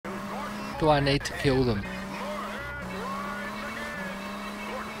Do I need to kill them?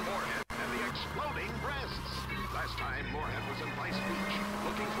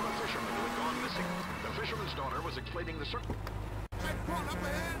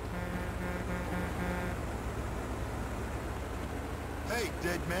 Hey,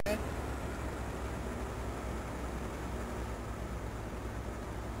 dead man.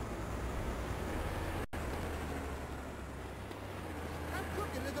 I'm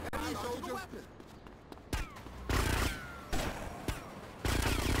cooking as a police soldier.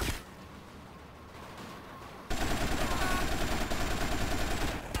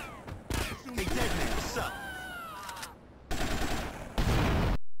 Hey, dead man, what's up?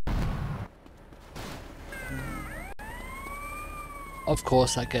 Of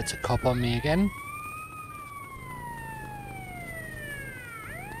course that gets a cop on me again.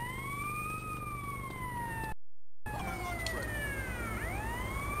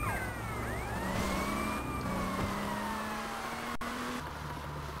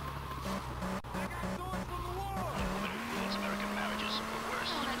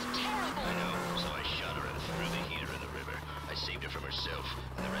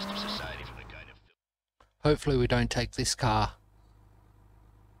 Hopefully we don't take this car.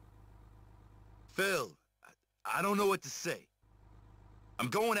 Phil, I don't know what to say. I'm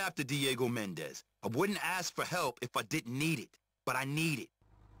going after Diego Mendez. I wouldn't ask for help if I didn't need it, but I need it.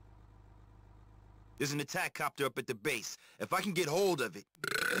 There's an attack copter up at the base. If I can get hold of it...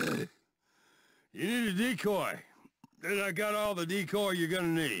 You need a decoy. Then I got all the decoy you're gonna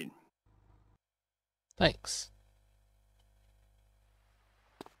need. Thanks.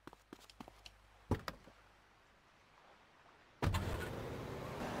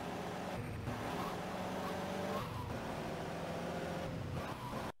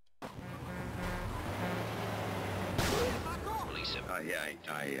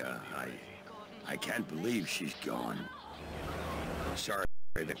 I can't believe she's gone. Sorry,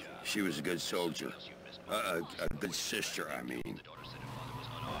 she was a good soldier. A good sister, I mean.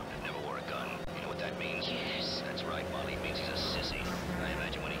 Never wore a gun. You know what that means? Yes. That's right, Molly. It means he's a sissy. I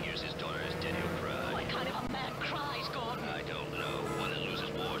imagine when he hears his daughter is dead, he'll cry. What kind of a man cries, Gordon? I don't know. One that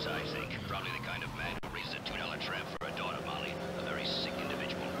loses wars, I think. Probably the kind of man who raises a $2 tramp for a daughter, Molly. A very sick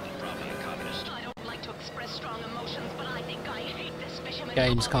individual. Probably a communist. I don't like to express strong emotions, but I think I hate this fisherman.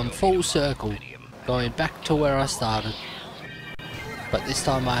 Game's come full circle, going back to where I started. But this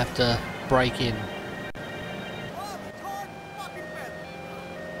time I have to break in.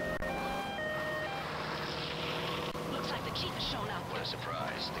 Looks like the chief has shown up. What a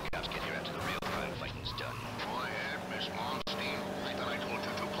surprise. The cops get here after the real crime fighting's done. Go ahead, Miss Monstein. I thought I told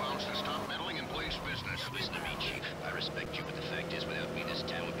you two clowns to stop meddling in police business. Listen to me, Chief. I respect you, but the fact is, without me, this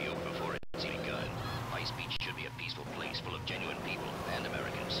town would be over before it's even begun. Vice Beach should be a peaceful place full of genuine people and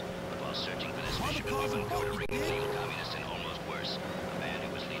Americans. But while searching for this fisherman, we've uncovered a ring of illegal communists and almost worse. A man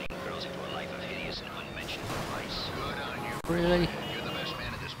who was leading girls into a life of hideous and unmentionable vice. Good on you. Really? You're the best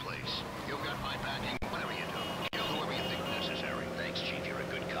man in this place. You've got my backing, whatever you do. Kill whoever you think necessary. Thanks, Chief. You're a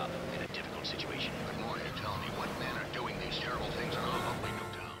good cop in a difficult situation. But more to tell me, what men are doing these terrible things in our lovely new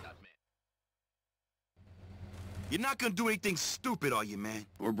town? Not men. You're not gonna do anything stupid, are you, man?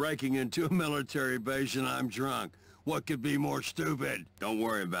 We're breaking into a military base and I'm drunk. What could be more stupid? Don't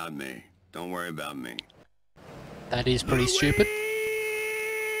worry about me. Don't worry about me. That is pretty stupid.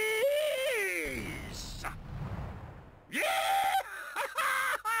 Yeah!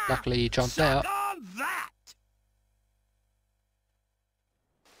 Luckily he jumped out. On that!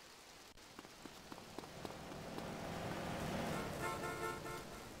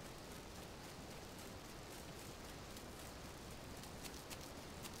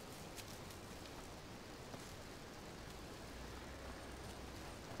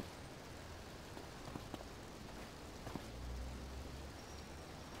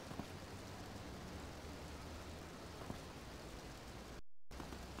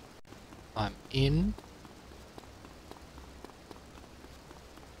 I'm in.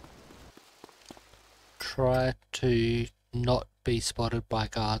 Try to not be spotted by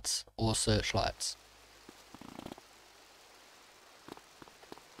guards or searchlights.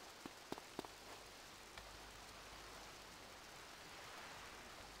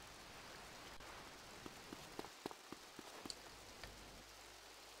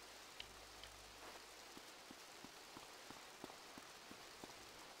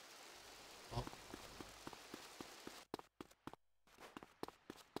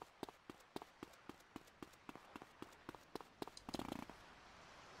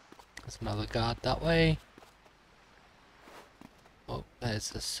 There's another guard that way. Oh,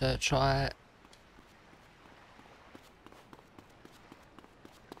 there's the searchlight.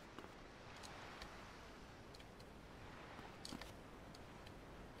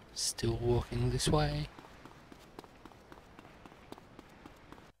 Still walking this way.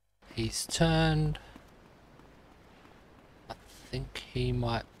 He's turned. I think he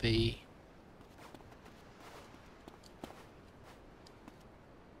might be...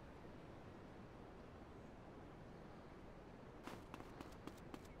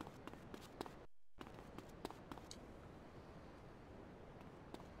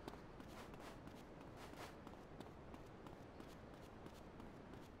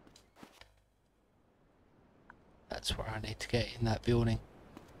 That's where I need to get in that building.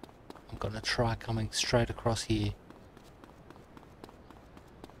 I'm gonna try coming straight across here.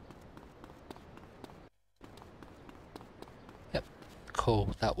 Yep,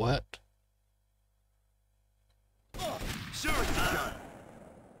 cool, that worked. Sure it's done.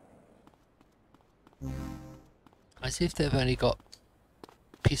 As if they've only got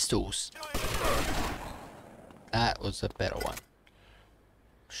pistols. That was a better one.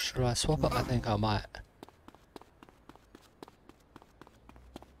 Should I swap it? I think I might.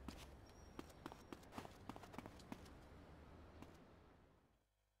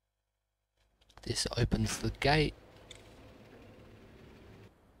 This opens the gate.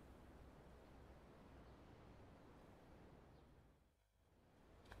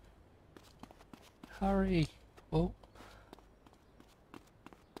 Hurry. Oh.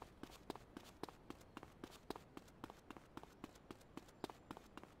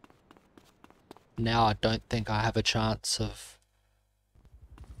 Now I don't think I have a chance of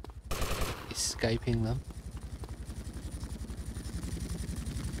escaping them.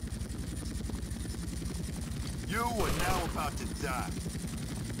 You are now about to die.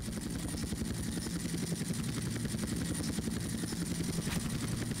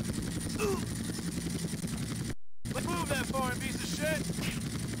 Let's move that foreign piece of shit!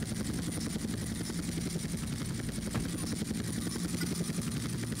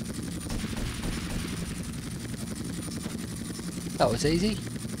 That was easy.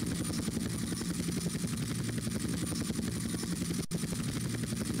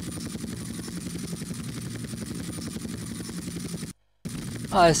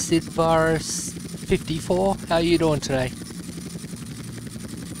 Hi Sid Virus 54, how you doing today?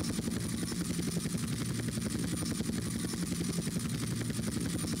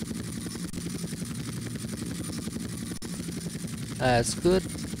 That's good.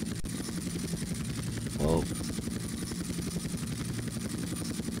 Whoa.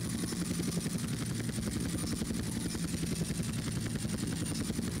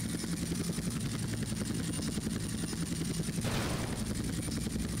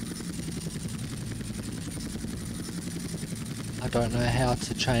 I don't know how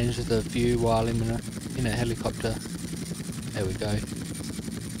to change the view while I'm in a helicopter. There we go.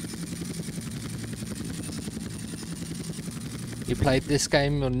 You played this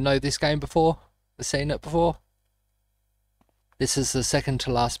game or know this game before? Or seen it before? This is the second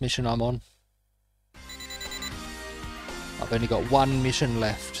to last mission I'm on. I've only got one mission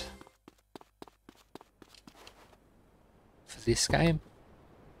left for this game.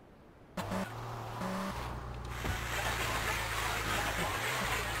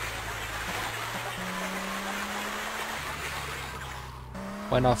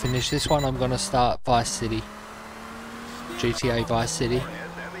 When I finish this one, I'm going to start Vice City. GTA Vice City. The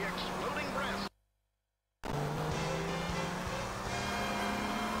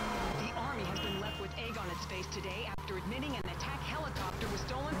Army has been left with egg on its face today after admitting an attack helicopter was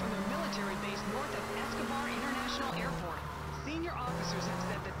stolen from their military base north of Escobar International Airport. Senior officers have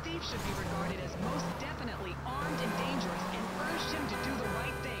said the thief should be regarded as most definitely armed and dangerous and urged him to do the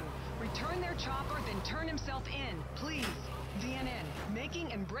right thing. Return their chopper, then turn himself in. Please. CNN,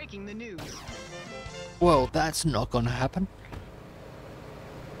 making and breaking the news. Well, that's not going to happen.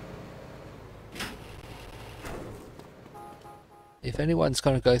 If anyone's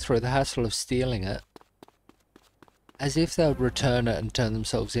going to go through the hassle of stealing it, as if they would return it and turn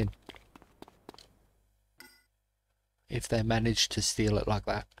themselves in. If they manage to steal it like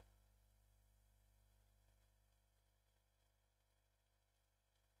that.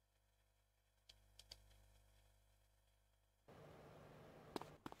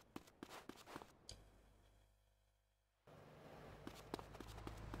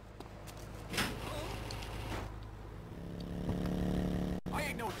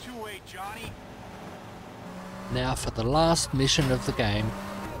 Johnny. Now for the last mission of the game.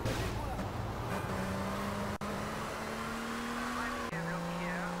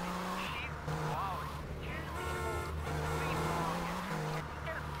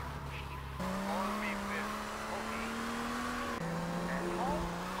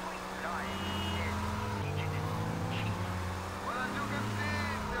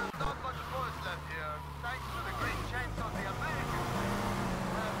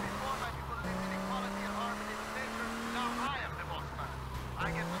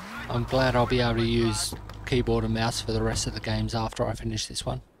 I'm glad I'll be able to use keyboard and mouse for the rest of the games after I finish this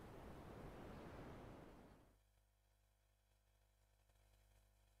one.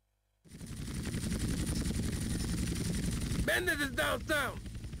 Mendez is downtown.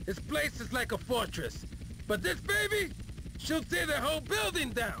 His place is like a fortress. But this baby, she'll tear the whole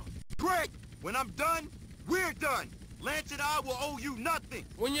building down. Great! When I'm done, we're done. Lance and I will owe you nothing.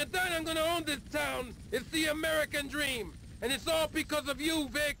 When you're done, I'm gonna own this town. It's the American dream. And it's all because of you,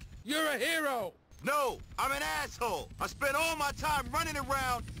 Vic. You're a hero. No, I'm an asshole. I spent all my time running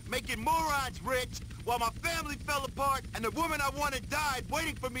around, making morons rich, while my family fell apart and the woman I wanted died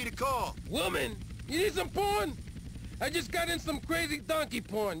waiting for me to call. Woman, you need some porn? I just got in some crazy donkey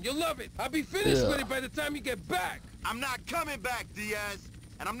porn. You'll love it. I'll be finished with it by the time you get back. I'm not coming back, Diaz.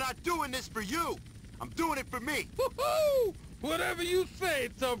 And I'm not doing this for you. I'm doing it for me. Woohoo! Whatever you say,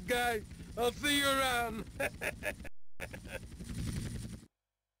 tough guy. I'll see you around.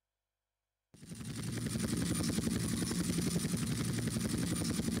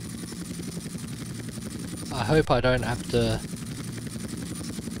 I hope I don't have to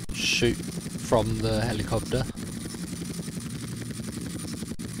shoot from the helicopter.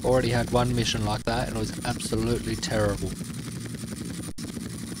 Already had one mission like that and it was absolutely terrible.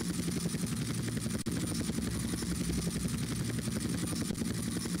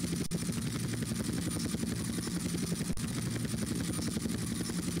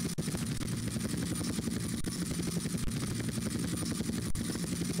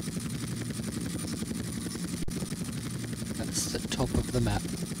 That's the top of the map.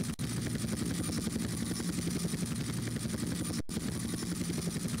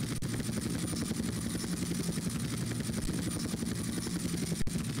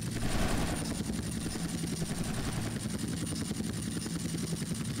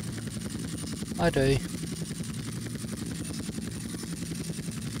 I do.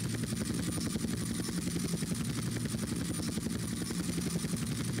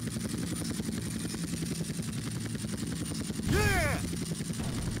 Yeah!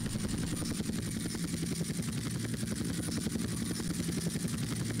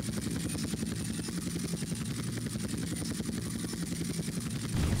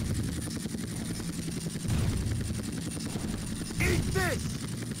 Eat this!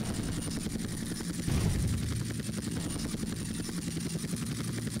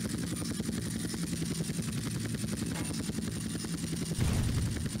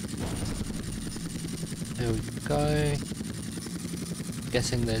 There we go.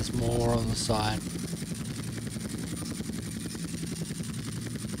 Guessing there's more on the side.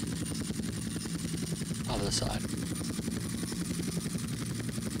 Other side.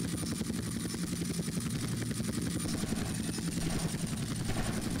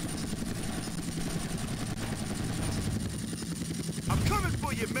 I'm coming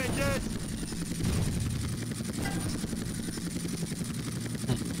for you, Mendez!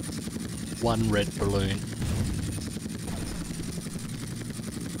 One red balloon.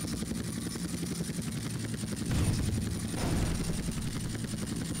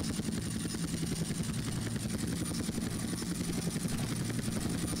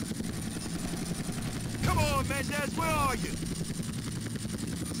 Come on, Mendez, where are you?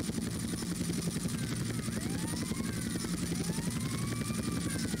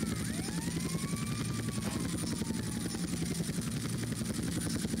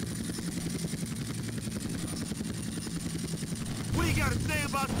 What you gotta say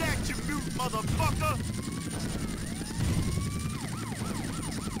about that, you mute motherfucker?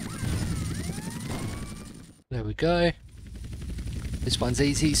 There we go. This one's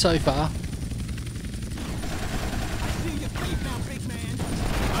easy so far.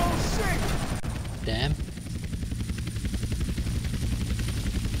 Oh shit! Damn.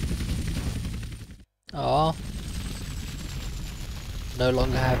 Oh. No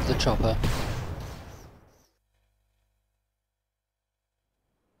longer have the chopper.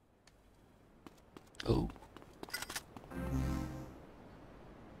 Oh.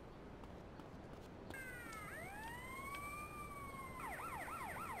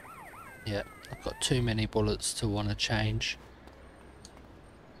 Yeah, I've got too many bullets to want to change.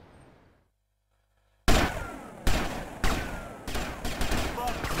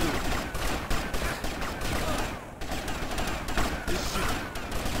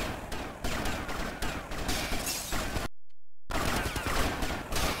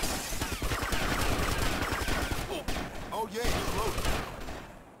 Oh yeah, he's loaded.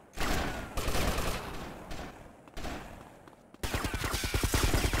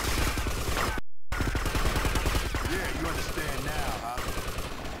 Yeah, you understand.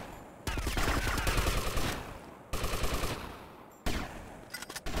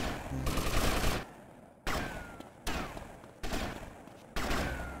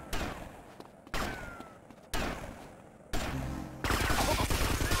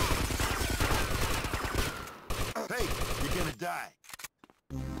 die.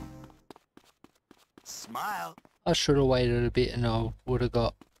 Smile. I should have waited a bit and I would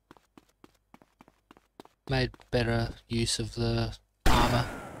have made better use of the armor.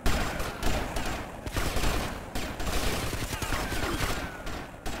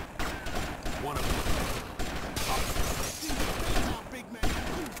 One of them.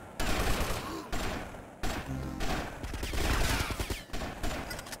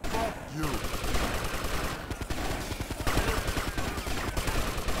 Fuck you.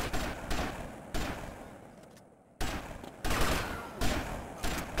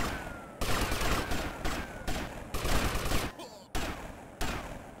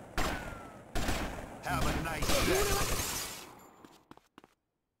 Have a nice day.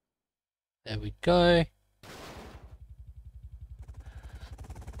 There we go.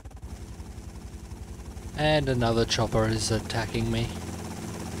 And another chopper is attacking me.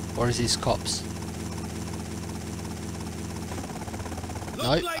 Or is this cops?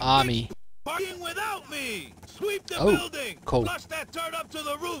 Nope, like army. Parking without me! Sweep the Oh, building! cool. Flush that turd up to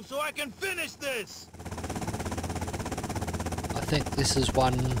the roof so I can finish this! I think this is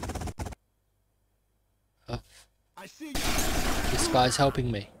one of I see you. this guy's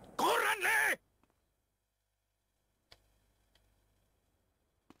helping me. Córranle!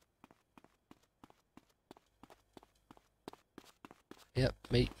 Yep,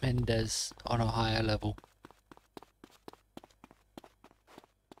 meet Mendez on a higher level.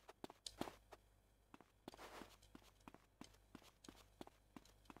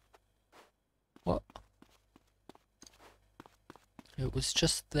 What? It was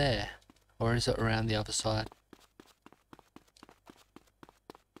just there. Or is it around the other side?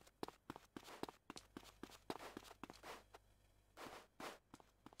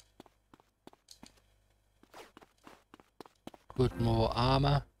 Good, more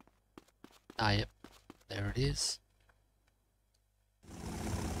armor. Ah, yep. There it is.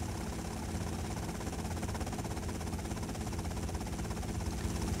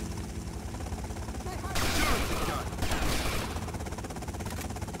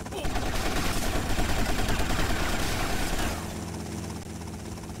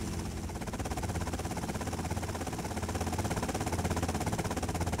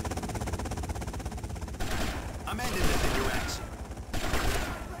 I'm ending this interaction.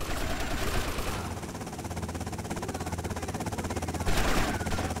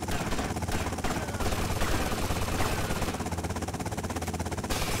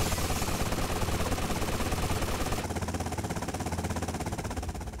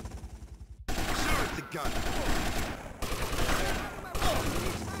 Sure, it's the gun.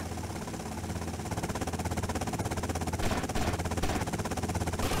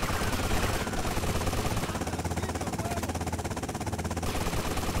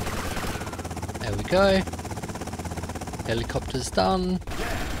 There we go. Helicopter's done. Be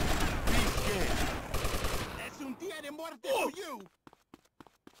scared. Es un día de muerte for you.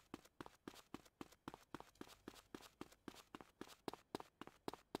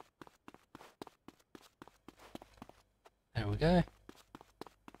 There we go.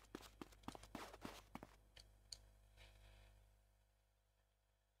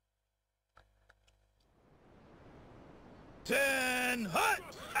 Ten hut!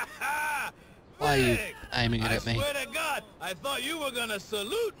 Why are you Vic! aiming it I at me? swear to God, I thought you were gonna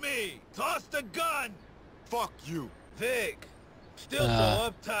salute me! Toss the gun! Fuck you. Vic, still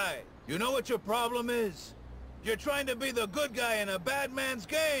so uptight. You know what your problem is? You're trying to be the good guy in a bad man's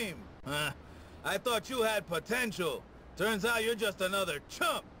game. I thought you had potential. Turns out you're just another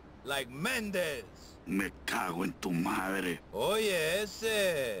chump, like Mendez. Me cago en tu madre. Oye,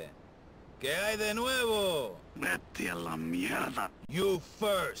 ese. ¿Qué hay de nuevo? Vete a la mierda. You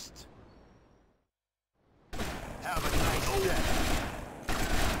first. Have a nice day.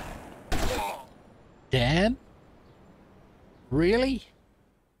 Damn? Really?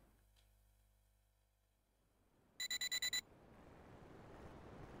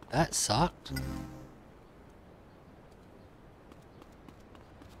 That sucked.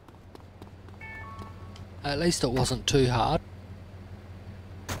 At least it wasn't too hard.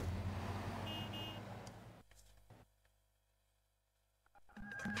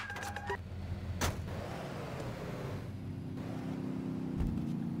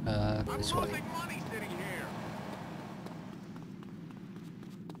 This way. Money sitting here.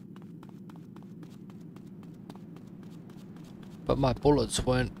 But my bullets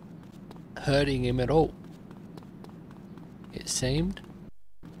weren't hurting him at all, it seemed.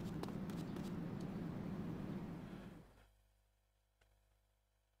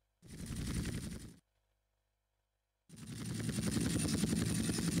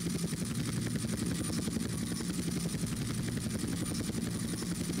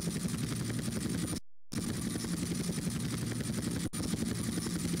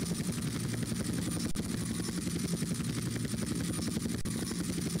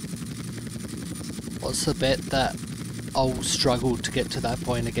 what's the bet that I'll struggle to get to that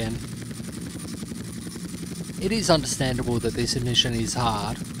point again. It is understandable that this mission is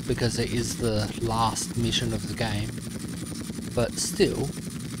hard, because it is the last mission of the game, but still...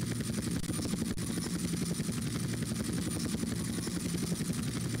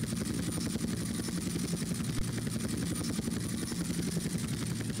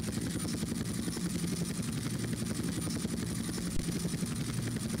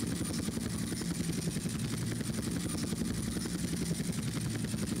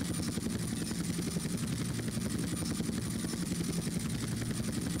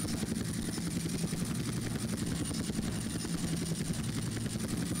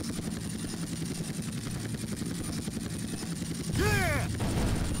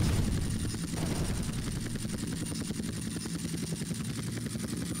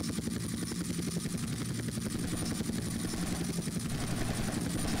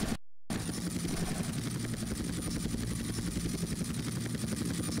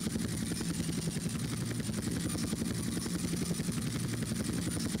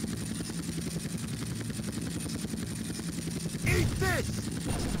 Eat this!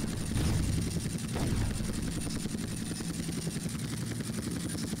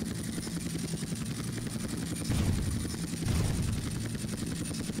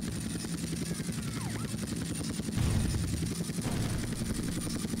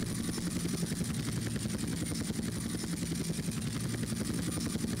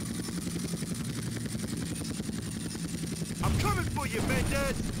 I'm coming for you,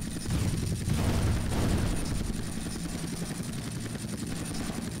 Mendez!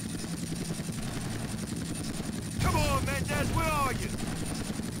 Come on, Mendez, where are you?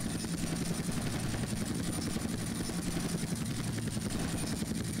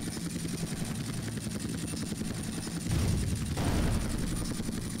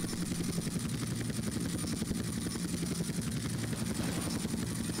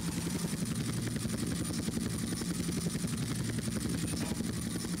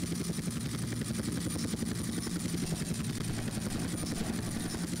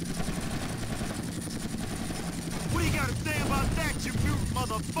 What do you gotta say about that, you mutant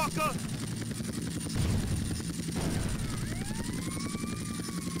motherfucker?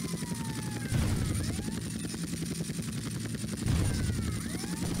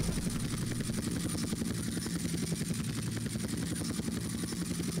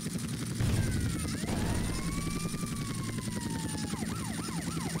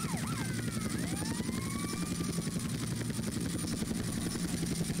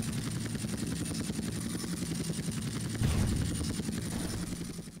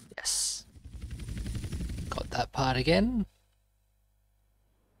 Yes. Got that part again.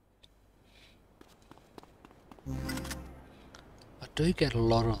 I do get a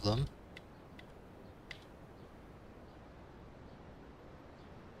lot of them.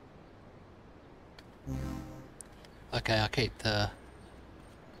 Okay, I keep the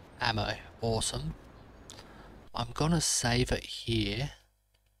ammo. Awesome. I'm gonna save it here.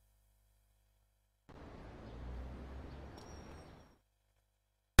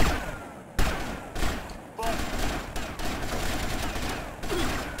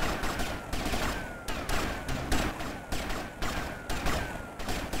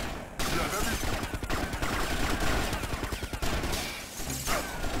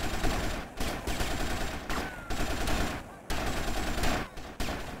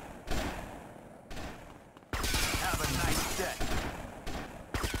 Have a nice day.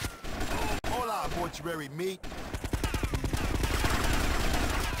 Hola, mortuary meat.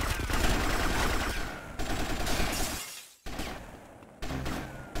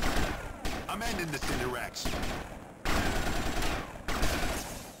 I'm ending this interaction.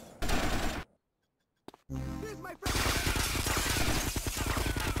 Here's my friend.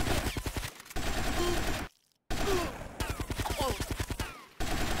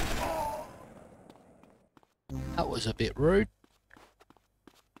 That was a bit rude.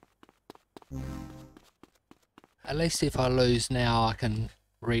 At least if I lose now, I can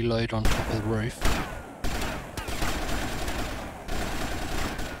reload on top of the roof.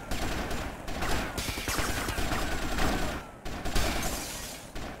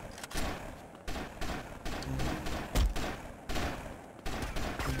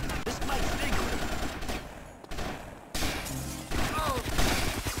 This might sting a little.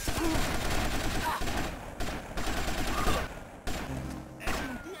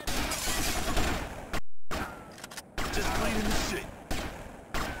 Just cleaning the shit.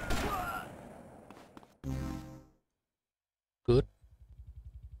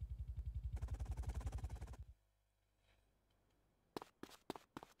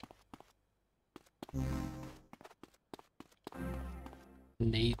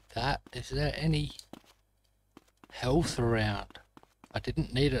 need that. Is there any health around? I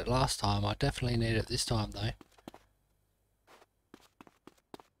didn't need it last time. I definitely need it this time though.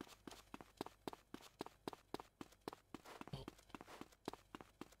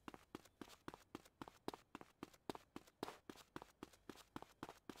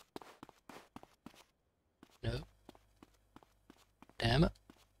 No. Damn it.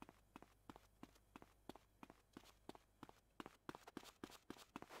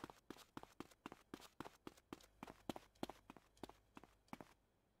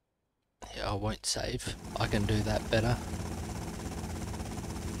 Yeah, I won't save. I can do that better.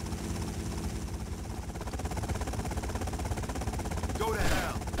 Go to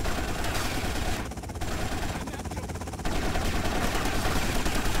hell.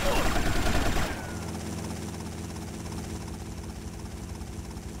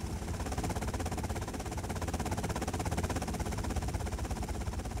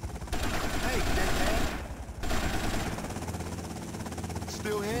 Hey, dead man.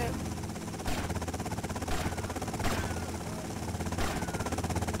 Still here?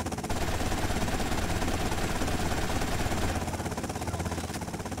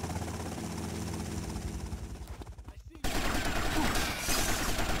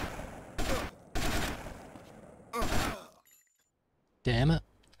 Damn it.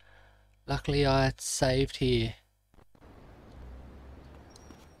 Luckily I had saved here.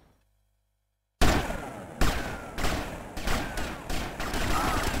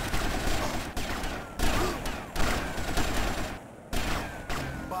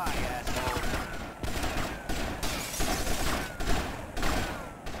 Bye, asshole.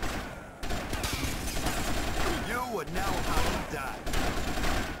 You are now about to die.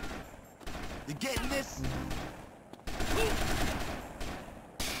 You getting this?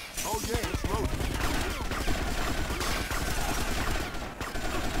 Oh yeah, it's loaded.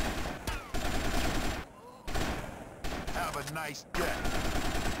 Have a nice day.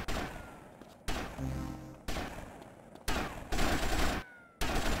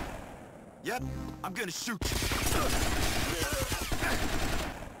 Yep, I'm gonna shoot you.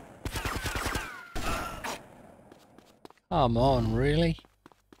 Come on, really?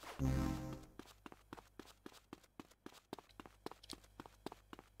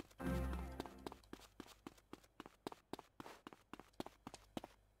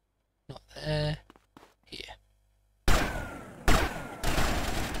 Not there. Here.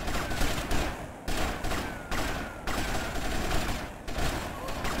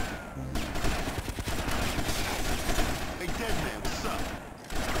 Hey, dead man, what's up?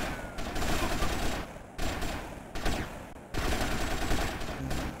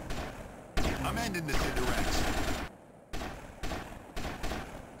 I'm ending this interaction.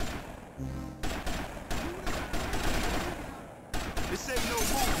 This ain't no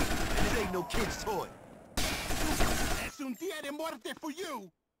movie, and it ain't no kid's toy. Es un día de muerte for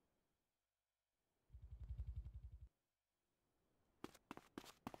you.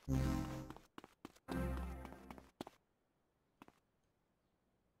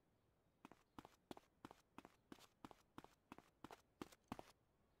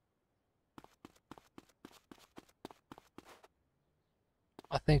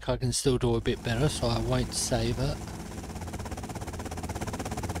 I think I can still do a bit better, so I won't save it.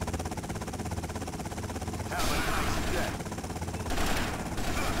 Have a nice day.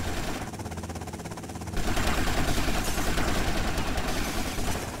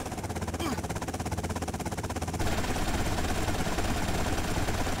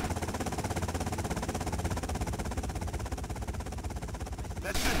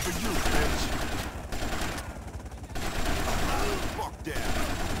 That's it for you, bitch. Fuck that.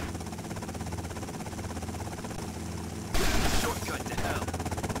 This is a shortcut to hell.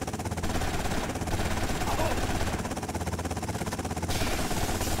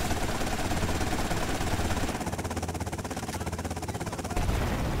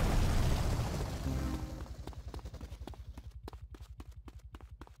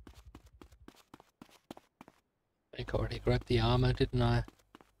 I think I already grabbed the armor, didn't I?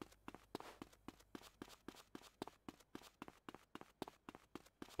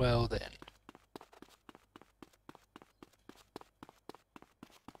 Well then.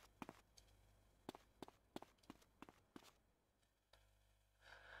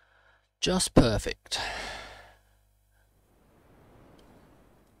 Just perfect.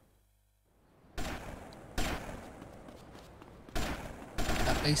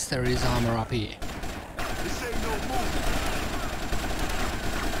 At least there is armor up here. This ain't no movie.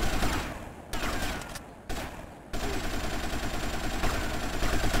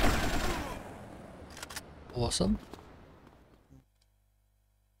 Awesome.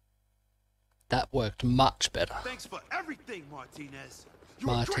 That worked much better. Thanks for everything, Martinez.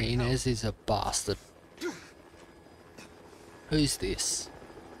 You're a great help. Martinez is a bastard. Who's this?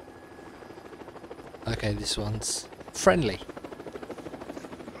 Okay, this one's friendly.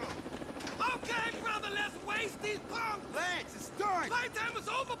 Okay, brother, let's waste these pumps. Lance, it's done. Playtime is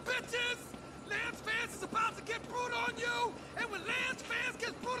over, bitches. Lance fans is about to get brutal on you, and when Lance fans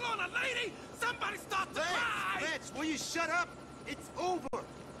gets brutal on a lady, somebody starts to cry. Lance, will you shut up? It's over.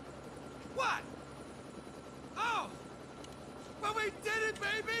 What? Oh. Well, we did it,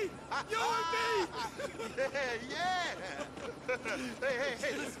 baby! You and me! Yeah!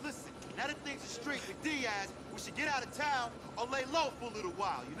 Hey, listen. Now that things are straight with Diaz, we should get out of town or lay low for a little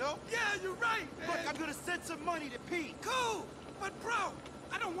while, you know? Yeah, you're right, man. Look, I'm gonna send some money to Pete. Cool! But, bro,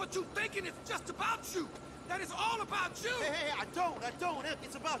 I don't want you thinking it's just about you. That is all about you! Hey, I don't.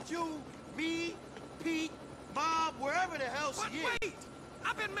 It's about you, me, Pete, Mom, wherever the hell she is. But wait!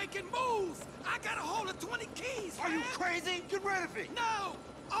 I've been making moves! I got a hold of 20 keys, man. Are you crazy? Get rid of it! No!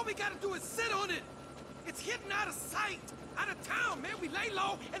 All we gotta do is sit on it! It's hidden out of sight! Out of town, man! We lay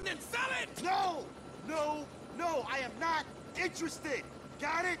low and then sell it! No! I am not interested!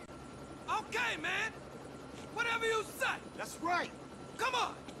 Got it? Okay, man! Whatever you say! That's right! Come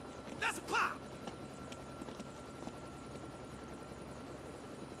on! Let's pop!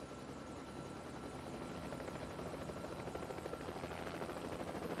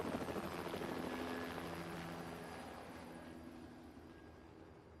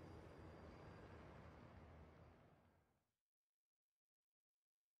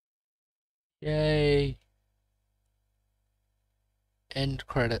 Yay. End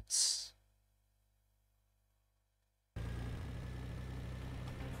credits.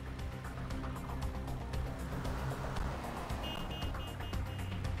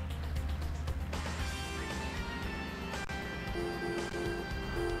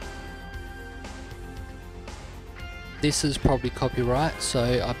 This is probably copyright, so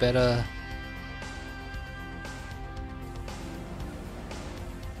I better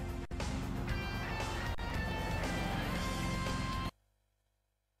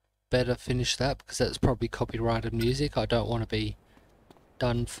finish that because that's probably copyrighted music. I don't want to be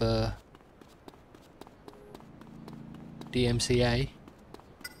done for DMCA.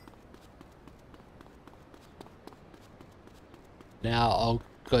 Now I'll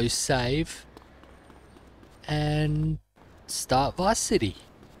go save and start Vice City.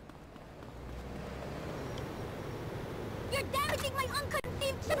 You're damaging my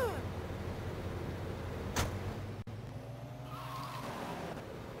unconceived children!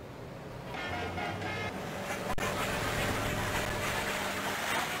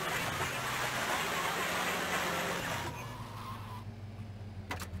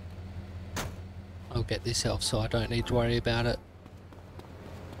 I'll get this elf so I don't need to worry about it.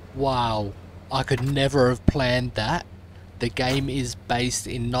 Wow, I could never have planned that. The game is based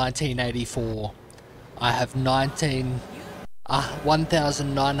in 1984. I have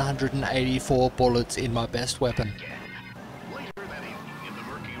 1,984 bullets in my best weapon. Later that evening, in the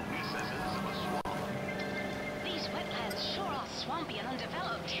murky recesses of a swamp. These wetlands sure are swampy and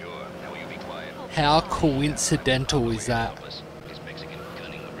undeveloped. Sure, now will you be quiet? How coincidental is that? His Mexican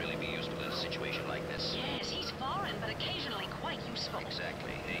cunning would really be useful in a situation like this. Yes, he's foreign, but occasionally quite useful.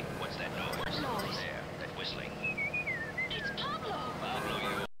 Exactly. Hey, what's that noise? What noise? There, that whistling. It's Pablo! Pablo,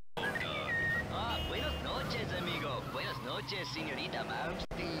 you old dog. Buenas noches, amigo. Buenas noches, señorita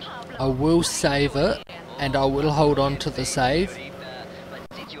Malmsteen. Pablo, I will save it, and I will hold on to the save. Señorita, but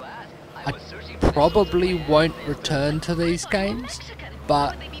did you ask? I was searching for probably won't return to these games,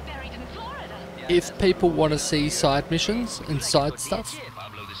 but would they be buried in Florida? if people want to see side missions and side stuff,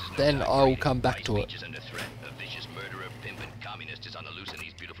 Pablo, this is no then time I'll for come back Vice to it. Beach is under threat. A vicious murderer, pimp, and communist is on the loose in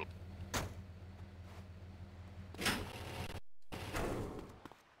these beautiful...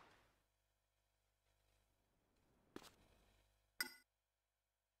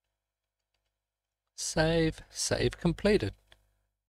 Save completed.